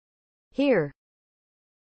Here.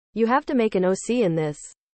 You have to make an OC in this.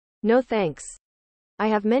 No thanks. I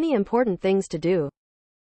have many important things to do.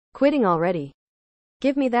 Quitting already.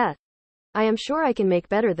 Give me that. I am sure I can make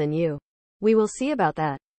better than you. We will see about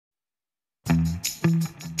that.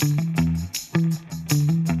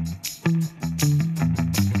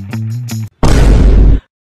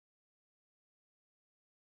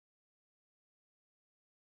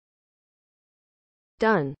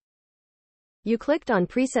 Done. You clicked on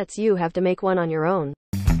presets. You have to make one on your own.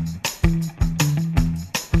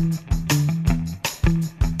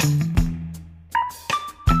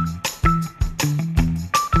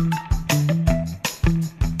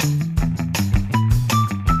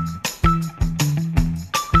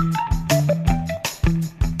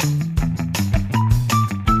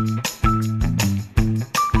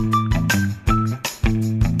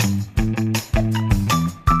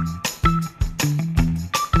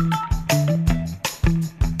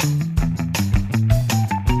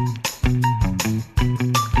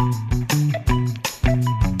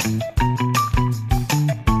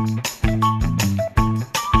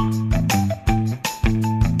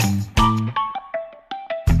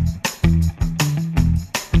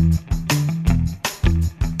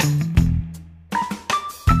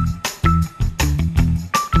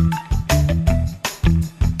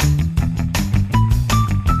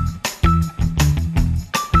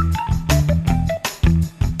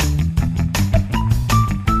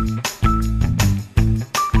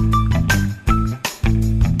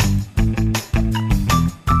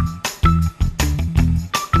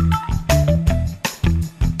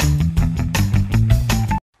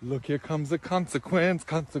 Look, here comes a consequence,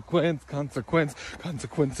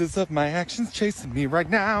 consequences of my actions chasing me right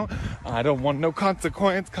now. I don't want no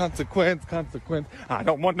consequence. I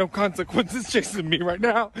don't want no consequences chasing me right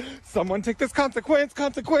now. Someone take this consequence.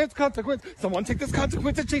 Someone take this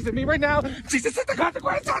consequence and chasing me right now. Jesus is the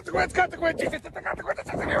consequence. Jesus is the consequence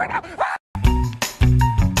chasing me right now. Ah!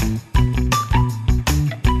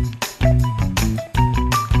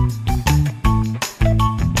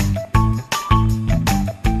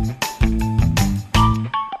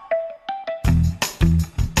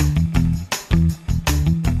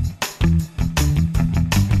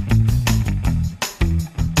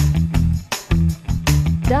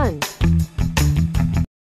 Done.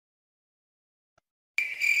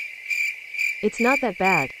 It's not that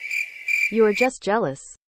bad. You are just jealous.